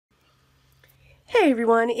Hey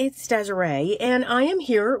everyone, it's Desiree, and I am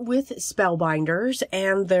here with Spellbinders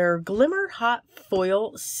and their Glimmer Hot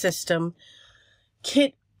Foil System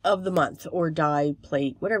Kit of the Month, or die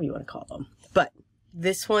plate, whatever you want to call them. But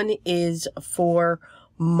this one is for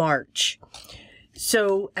March.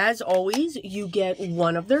 So, as always, you get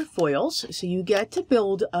one of their foils, so you get to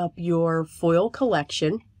build up your foil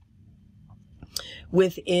collection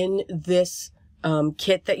within this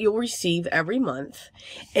kit that you'll receive every month.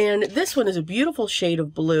 And this one is a beautiful shade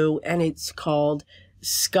of blue, and it's called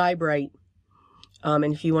Sky Bright. And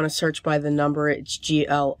if you want to search by the number, it's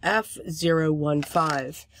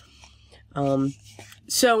GLF015. And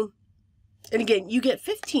again, you get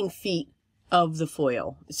 15 feet of the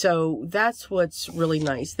foil. So that's what's really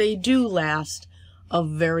nice. They do last a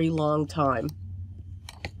very long time.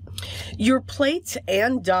 Your plates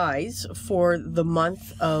and dies for the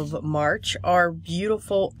month of March are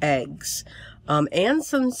beautiful eggs and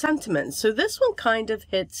some sentiments. So this one kind of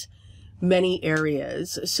hits many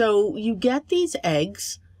areas. So you get these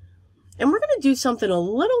eggs, and we're going to do something a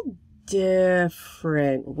little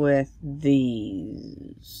different with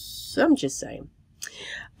these. I'm just saying.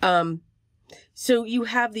 So you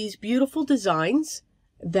have these beautiful designs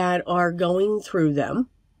that are going through them.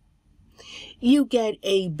 You get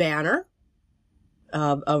a banner,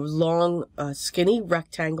 a long, skinny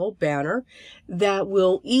rectangle banner that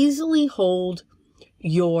will easily hold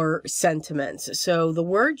your sentiments. So the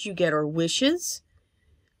words you get are wishes,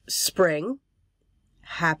 spring,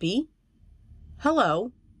 happy,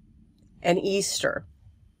 hello, and Easter.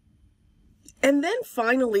 And then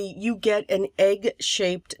finally, you get an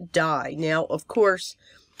egg-shaped die. Now, of course,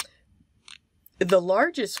 the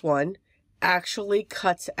largest one actually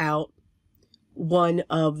cuts out one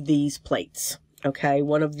of these plates, okay,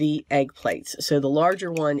 one of the egg plates. So the larger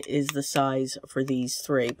one is the size for these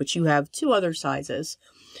three, but you have two other sizes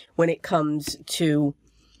when it comes to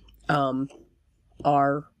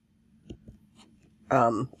our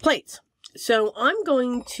plates. So I'm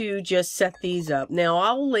going to just set these up. Now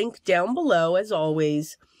I'll link down below, as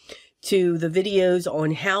always, to the videos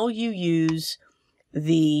on how you use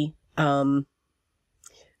the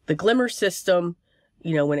Glimmer system,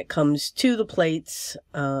 you know, when it comes to the plates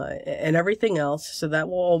and everything else. So that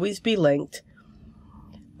will always be linked.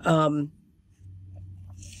 But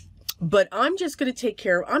I'm just going to take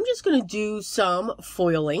care of, I'm just going to do some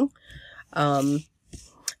foiling. And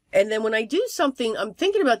then when I do something, I'm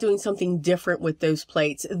thinking about doing something different with those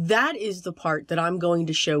plates. That is the part that I'm going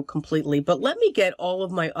to show completely. But let me get all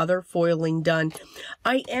of my other foiling done.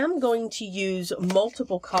 I am going to use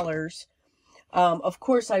multiple colors. Of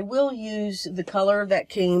course, I will use the color that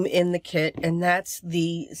came in the kit, and that's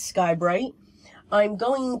the Sky Bright. I'm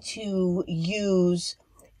going to use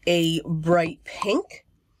a bright pink.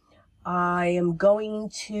 I am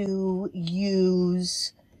going to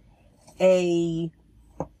use a,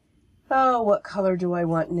 oh, what color do I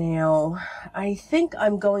want now? I think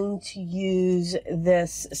I'm going to use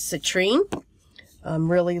this citrine. I'm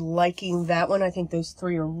really liking that one. I think those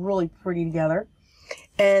three are really pretty together.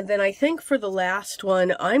 And then I think for the last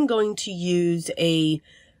one, I'm going to use a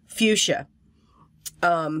fuchsia.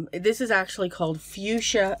 This is actually called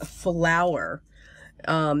Fuchsia Flower.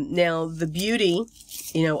 Now, the beauty,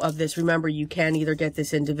 you know, of this, remember, you can either get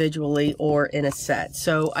this individually or in a set.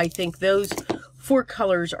 So I think those four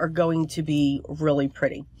colors are going to be really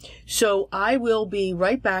pretty. So I will be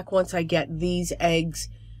right back once I get these eggs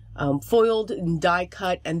foiled and die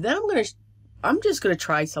cut. And then I'm just going to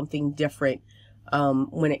try something different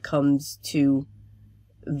when it comes to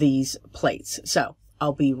these plates. So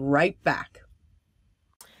I'll be right back.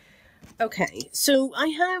 Okay, so I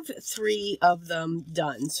have three of them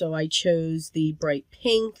done. So I chose the bright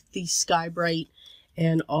pink, the Sky Bright,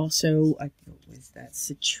 and also, what was that,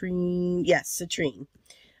 citrine? Yes, citrine.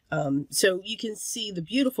 So you can see the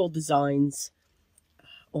beautiful designs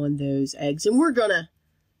on those eggs, and we're gonna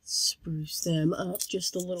spruce them up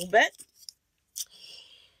just a little bit.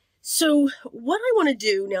 So what I want to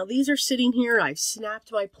do, now these are sitting here, I've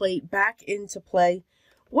snapped my plate back into play.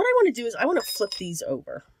 What I want to do is I want to flip these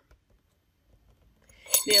over.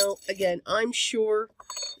 Now, again, I'm sure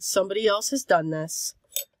somebody else has done this.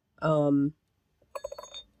 I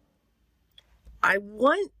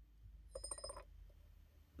want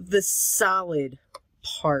the solid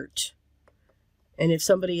part. And if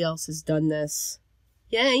somebody else has done this,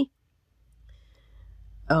 yay.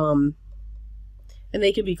 And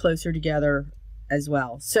they can be closer together as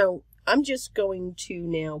well. So I'm just going to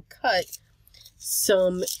now cut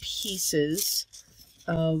some pieces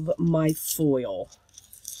of my foil.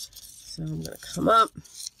 So I'm going to come up,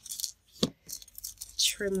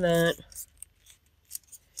 trim that.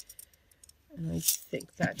 And I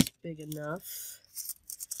think that's big enough.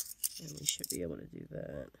 And we should be able to do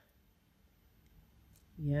that.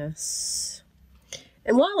 Yes.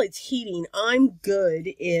 And while it's heating, I'm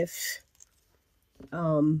good if,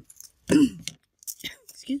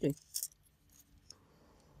 excuse me,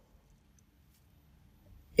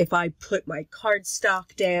 if I put my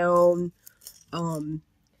cardstock down, and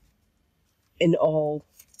all,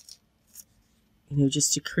 you know,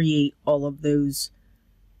 just to create all of those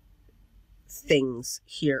things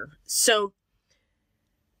here. So,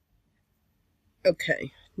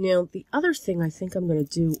 okay. Now, the other thing I think I'm going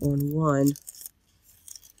to do on one,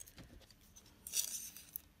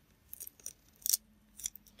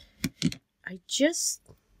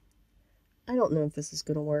 I don't know if this is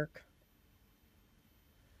going to work,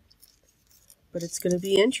 but it's going to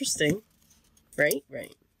be interesting, right?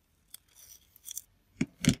 Right.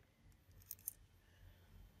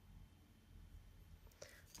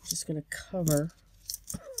 I'm just going to cover,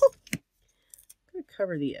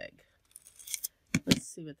 the egg. Let's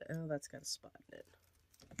see what oh, that's got a spot in it.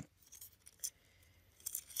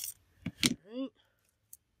 All right.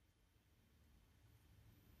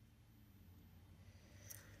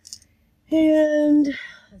 And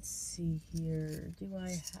let's see here.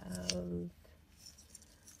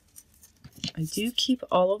 I do keep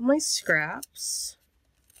all of my scraps.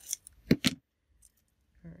 All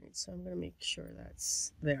right, so I'm going to make sure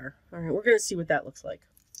that's there. All right, we're going to see what that looks like.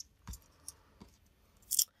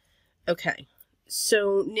 Okay,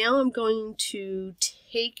 so now I'm going to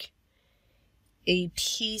take a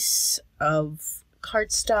piece of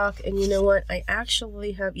cardstock, and you know what? I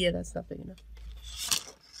actually have, yeah, that's not big enough.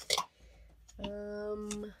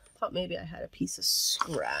 Thought maybe I had a piece of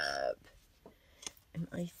scrap, and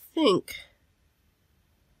I think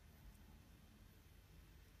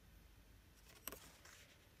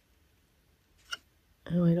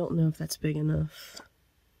oh, I don't know if that's big enough.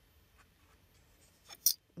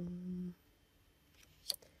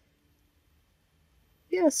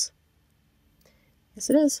 Yes,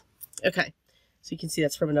 it is. Okay, so you can see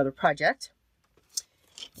that's from another project.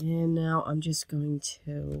 And now I'm just going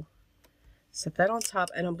to set that on top,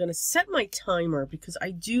 and I'm going to set my timer because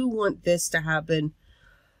I do want this to happen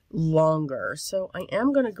longer. So I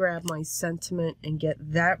am going to grab my sentiment and get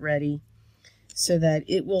that ready so that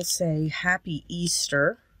it will say Happy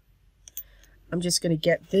Easter. I'm just going to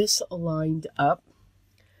get this lined up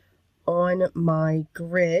on my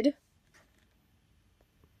grid.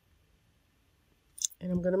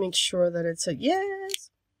 And I'm going to make sure that it's a yes.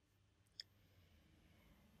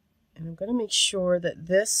 And I'm going to make sure that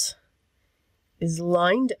this is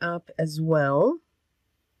lined up as well,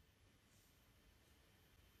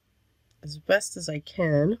 as best as I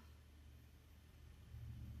can.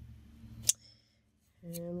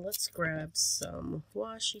 And let's grab some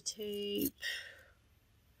washi tape.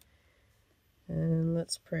 And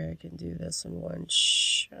let's pray I can do this in one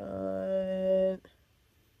shot.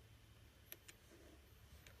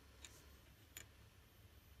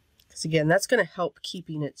 Because again, that's going to help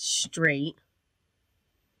keeping it straight.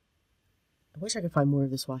 I wish I could find more of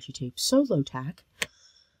this washi tape. So low tack.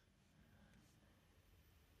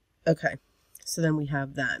 Okay, so then we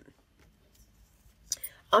have that.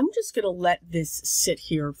 I'm just going to let this sit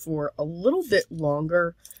here for a little bit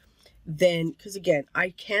longer than, because again, I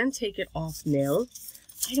can take it off now.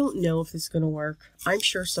 I don't know if this is going to work. I'm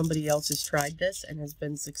sure somebody else has tried this and has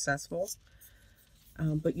been successful.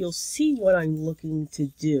 But you'll see what I'm looking to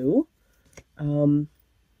do when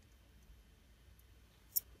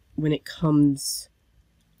it comes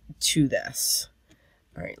to this.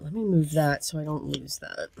 All right, let me move that so I don't lose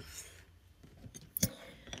that.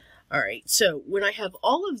 All right, so when I have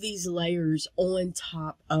all of these layers on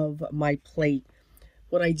top of my plate,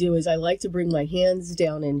 what I do is I like to bring my hands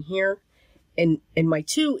down in here, and my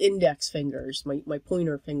two index fingers, my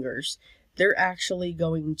pointer fingers, they're actually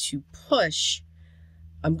going to push.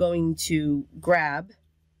 I'm going to grab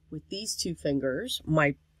with these two fingers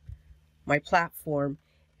my platform,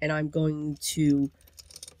 and I'm going to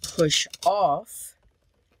push off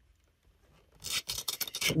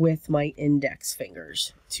with my index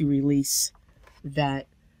fingers to release that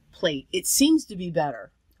plate. It seems to be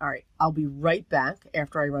better. All right, I'll be right back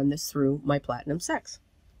after I run this through my Platinum 6.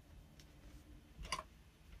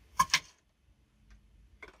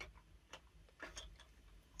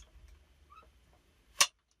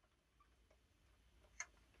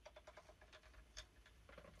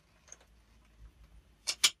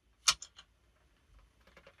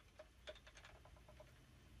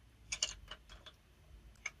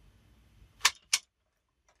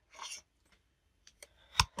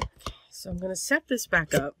 So I'm going to set this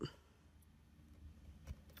back up.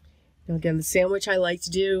 Now again, the sandwich I like to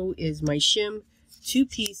do is my shim, 2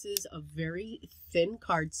 pieces of very thin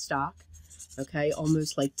cardstock, okay,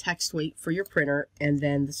 almost like text weight for your printer, and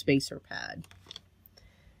then the spacer pad.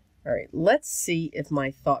 All right, let's see if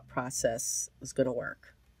my thought process is going to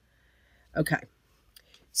work. Okay,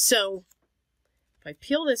 so if I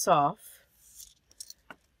peel this off,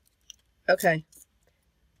 okay,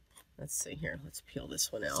 let's see here. Let's peel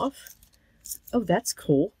this one off. Oh, that's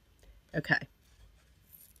cool. Okay.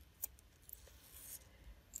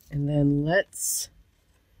 And then let's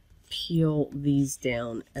peel these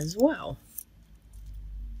down as well.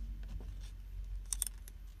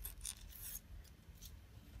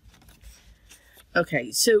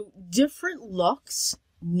 Okay, so different looks,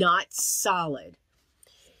 not solid.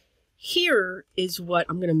 Here is what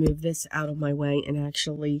I'm going to move this out of my way and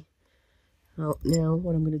actually, well, now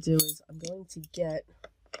what I'm going to do is I'm going to get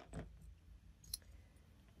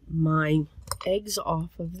my eggs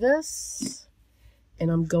off of this, and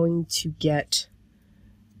I'm going to get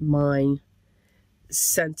my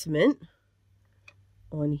sentiment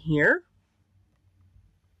on here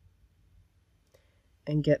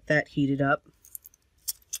and get that heated up.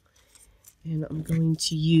 And I'm going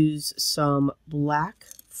to use some black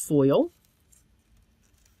foil.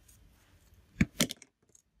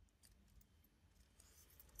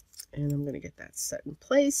 And I'm going to get that set in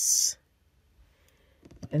place.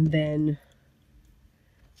 And then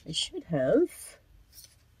I should have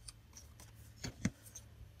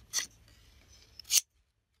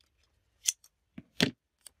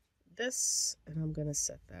this, and I'm going to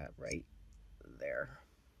set that right there.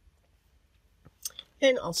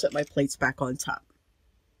 And I'll set my plates back on top.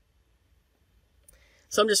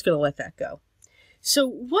 So I'm just going to let that go. So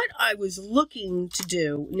what I was looking to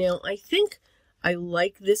do, now I think I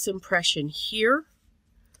like this impression here.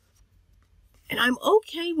 And I'm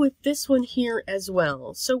okay with this one here as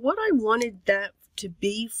well. So what I wanted that to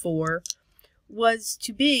be for was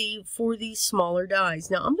to be for these smaller dies.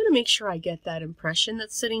 Now I'm going to make sure I get that impression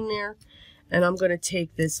that's sitting there. And I'm going to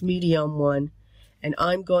take this medium one and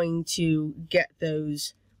I'm going to get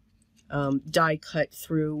those die cut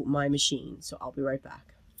through my machine. So I'll be right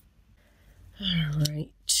back. All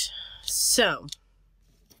right. So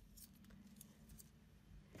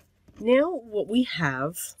now what we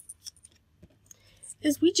have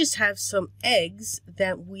is we just have some eggs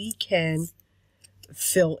that we can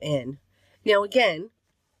fill in. Now again,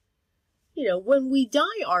 you know, when we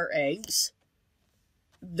dye our eggs,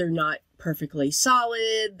 they're not perfectly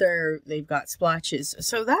solid, they've got splotches.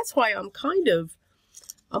 So that's why I'm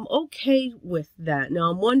okay with that. Now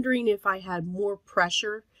I'm wondering if I had more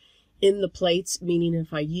pressure in the plates, meaning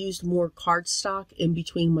if I used more cardstock in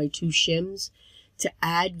between my 2 shims to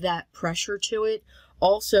add that pressure to it.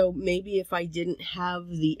 Also, maybe if I didn't have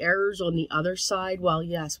the errors on the other side, well,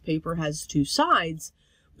 yes, paper has 2 sides,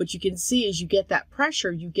 but you can see as you get that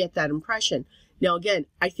pressure, you get that impression. Now, again,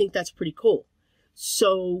 I think that's pretty cool.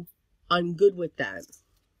 So I'm good with that.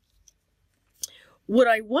 What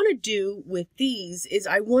I want to do with these is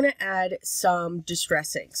I want to add some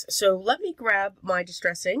distress inks. So let me grab my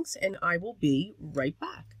distress inks and I will be right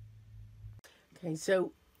back. Okay,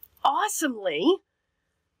 so awesomely,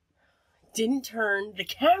 didn't turn the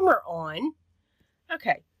camera on.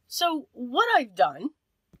 Okay, so what I've done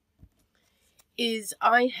is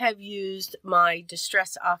I have used my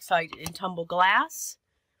Distress Oxide and Tumble Glass,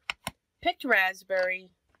 picked raspberry,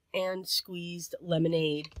 and squeezed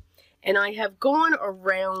lemonade. And I have gone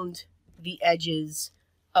around the edges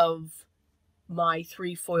of my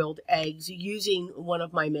 3 foiled eggs using one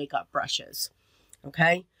of my makeup brushes.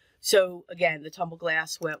 Okay, so again, the Tumble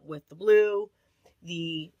Glass went with the blue,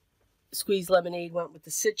 the squeezed lemonade went with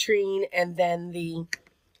the citrine, and then the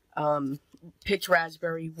picked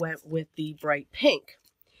raspberry went with the bright pink.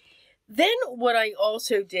 Then what I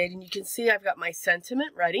also did, and you can see I've got my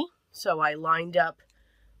sentiment ready. So I lined up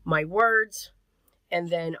my words, and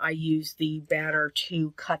then I used the banner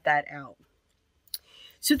to cut that out.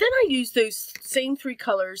 So then I used those same 3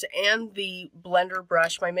 colors and the blender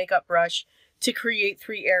brush, my makeup brush, to create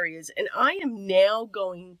 3 areas. And I am now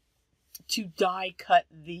going to die cut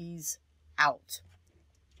these out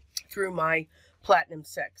through my Platinum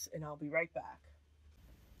 6, and I'll be right back.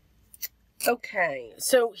 Okay,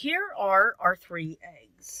 so here are our 3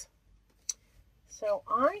 eggs. So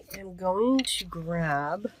I am going to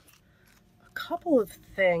grab a couple of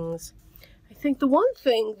things. I think the one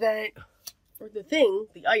thing that, or the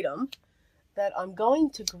item that I'm going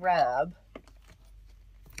to grab,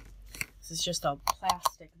 this is just a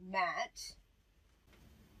plastic mat.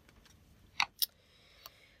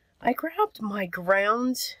 I grabbed my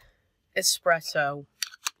ground espresso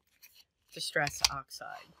Distress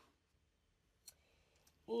Oxide.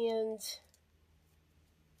 And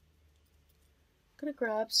I'm going to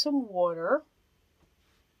grab some water.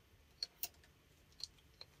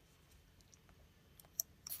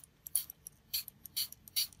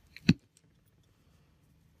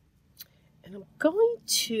 And I'm going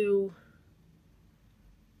to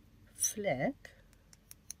flick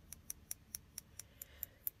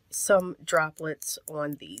some droplets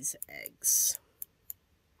on these eggs.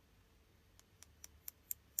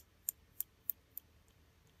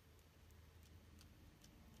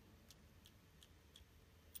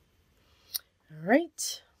 All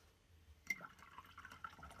right.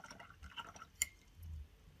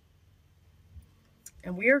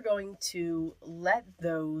 And we are going to let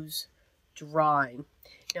those dry.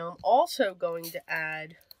 Now I'm also going to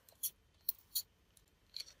add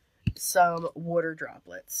some water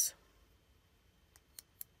droplets.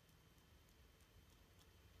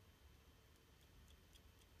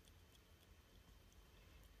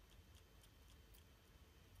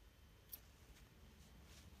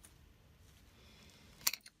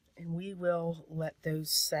 And we will let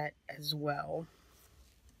those set as well.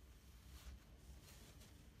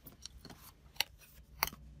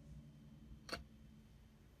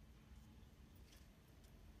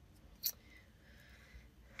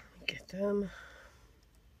 Get them.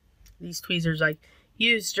 These tweezers I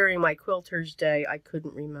used during my quilter's day, I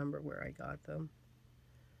couldn't remember where I got them.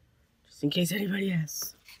 Just in case anybody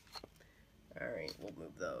asks. All right, we'll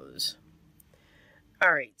move those.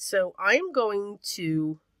 All right, so I'm going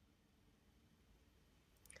to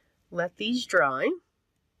let these dry.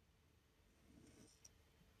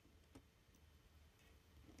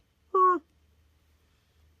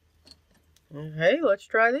 Okay, let's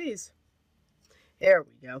try these. There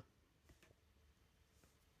we go.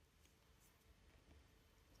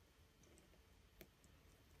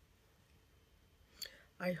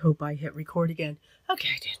 I hope I hit record again. Okay,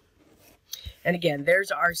 I did. And again,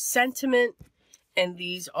 there's our sentiment, and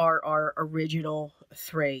these are our original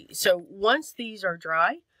 3. So once these are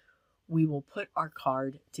dry, we will put our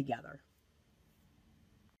card together.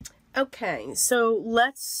 Okay, so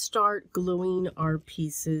let's start gluing our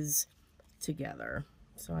pieces together.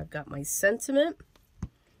 So I've got my sentiment,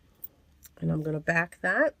 and I'm going to back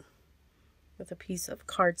that with a piece of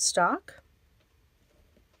cardstock.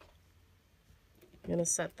 I'm going to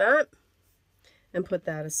set that and put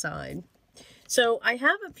that aside. So I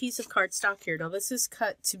have a piece of cardstock here. Now this is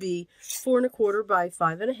cut to be 4 1/4 by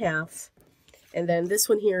 5 1/2. And then this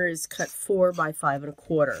one here is cut 4 by 5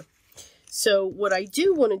 1/4. So what I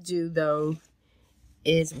do want to do though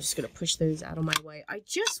is, I'm just going to push those out of my way. I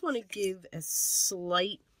just want to give a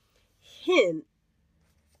slight hint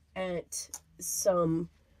at some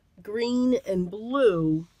green and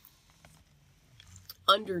blue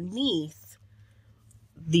underneath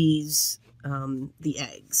these, the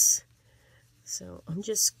eggs. So I'm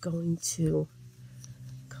just going to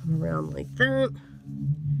come around like that. And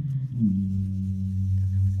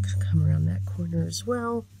I'm going to come around that corner as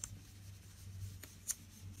well.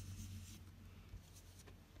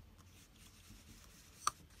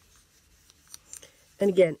 And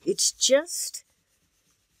again, it's just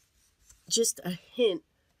a hint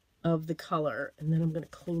of the color. And then I'm going to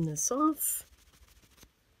clean this off.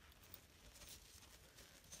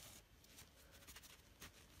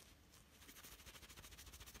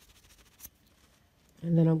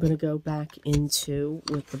 And then I'm going to go back into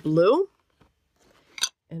with the blue.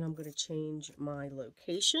 And I'm going to change my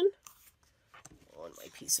location on my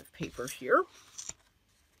piece of paper here.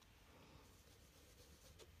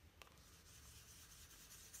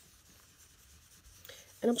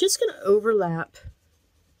 And I'm just going to overlap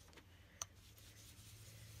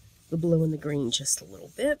the blue and the green just a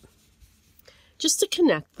little bit, just to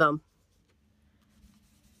connect them.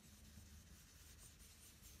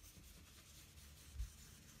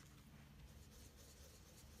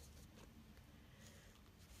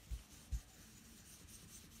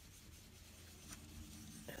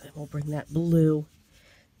 And then we'll bring that blue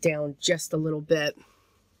down just a little bit.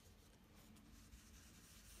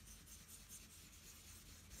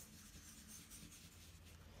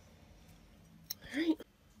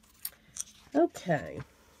 Okay,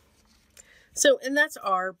 so, and that's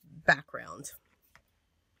our background.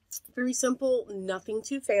 Very simple, nothing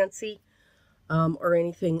too fancy, or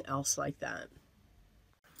anything else like that.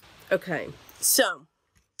 Okay, so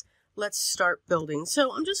let's start building.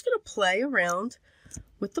 So I'm just going to play around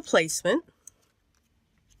with the placement.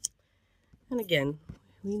 And again,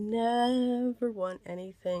 we never want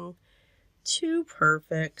anything too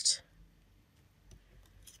perfect.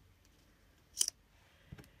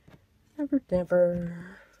 Never,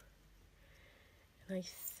 never. And I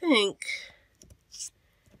think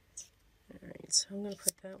All right, so I'm going to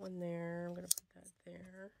put that one there. I'm going to put that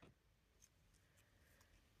there.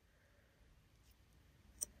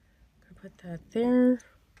 I'm going to put that there.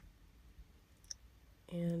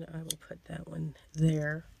 And I will put that one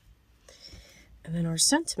there. And then our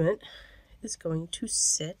sentiment is going to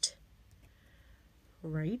sit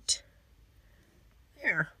right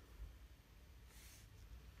there.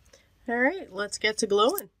 All right, let's get to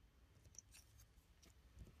glowing.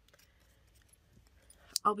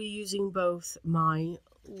 I'll be using both my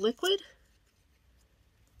liquid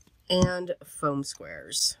and foam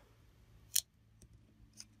squares.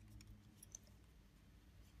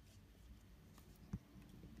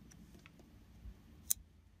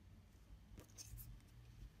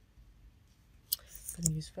 I'm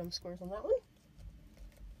going to use foam squares on that one.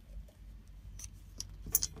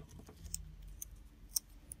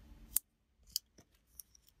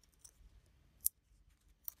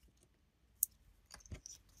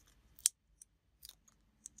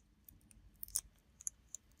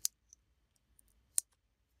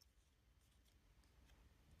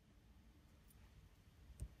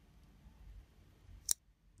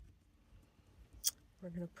 We're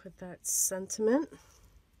going to put that sentiment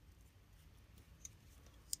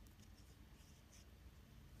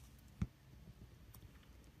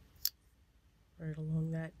right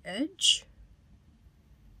along that edge.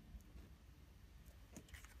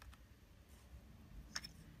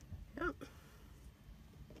 Yep.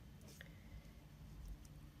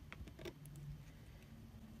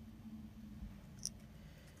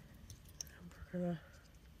 And we're going to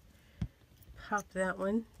pop that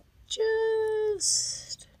one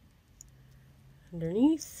just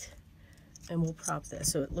underneath, and we'll prop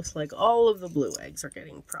this so it looks like all of the blue eggs are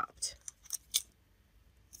getting propped.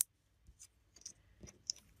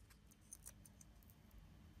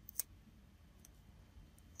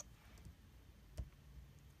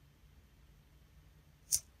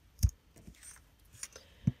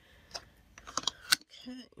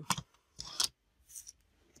 Okay.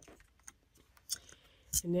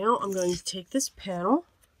 And now I'm going to take this panel.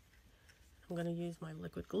 I'm going to use my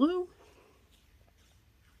liquid glue.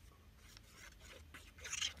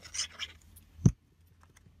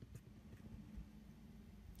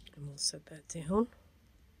 And we'll set that down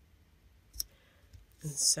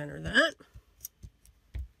and center that.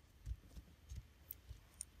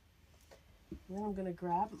 And then I'm going to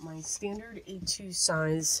grab my standard A2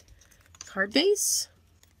 size card base,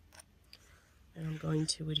 and I'm going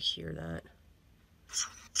to adhere that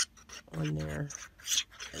on there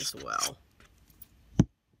as well.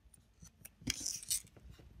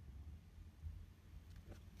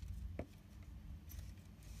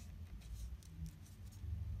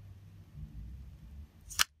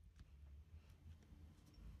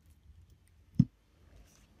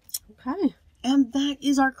 Okay, and that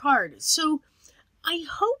is our card. So I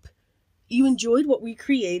hope you enjoyed what we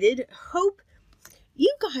created. Hope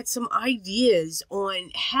you got some ideas on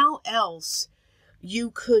how else you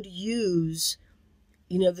could use,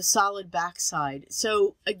 you know, the solid backside.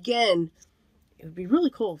 So again, it would be really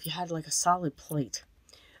cool if you had like a solid plate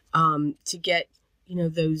to get, you know,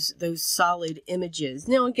 those solid images.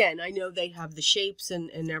 Now again, I know they have the shapes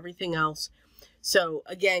and everything else. So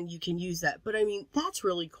again, you can use that. But I mean, that's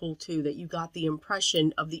really cool too, that you got the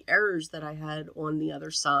impression of the errors that I had on the other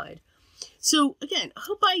side. So again, I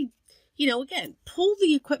hope you know, again, pull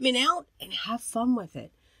the equipment out and have fun with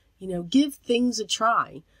it. You know, give things a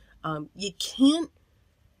try. You can't,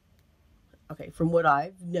 okay, from what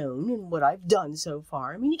I've known and what I've done so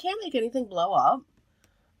far, I mean, you can't make anything blow up.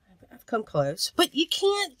 I've come close, but you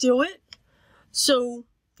can't do it. So,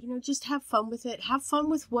 you know, just have fun with it. Have fun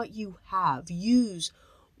with what you have. Use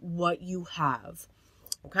what you have.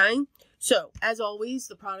 Okay? So, as always,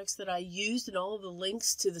 the products that I used and all of the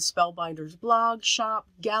links to the Spellbinders blog, shop,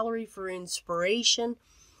 gallery for inspiration,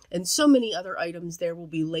 and so many other items there will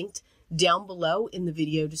be linked down below in the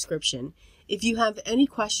video description. If you have any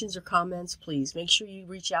questions or comments, please make sure you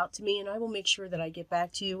reach out to me and I will make sure that I get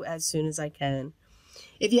back to you as soon as I can.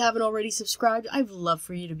 If you haven't already subscribed, I'd love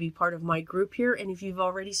for you to be part of my group here. And if you've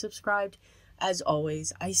already subscribed, as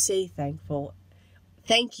always, I say thank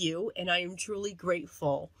you, and I am truly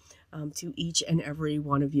grateful to each and every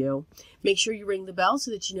one of you. Make sure you ring the bell so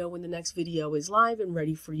that you know when the next video is live and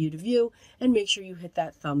ready for you to view, and make sure you hit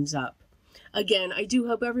that thumbs up. Again, I do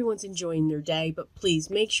hope everyone's enjoying their day, but please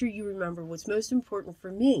make sure you remember what's most important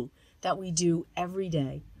for me that we do every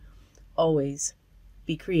day. Always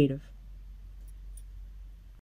be creative.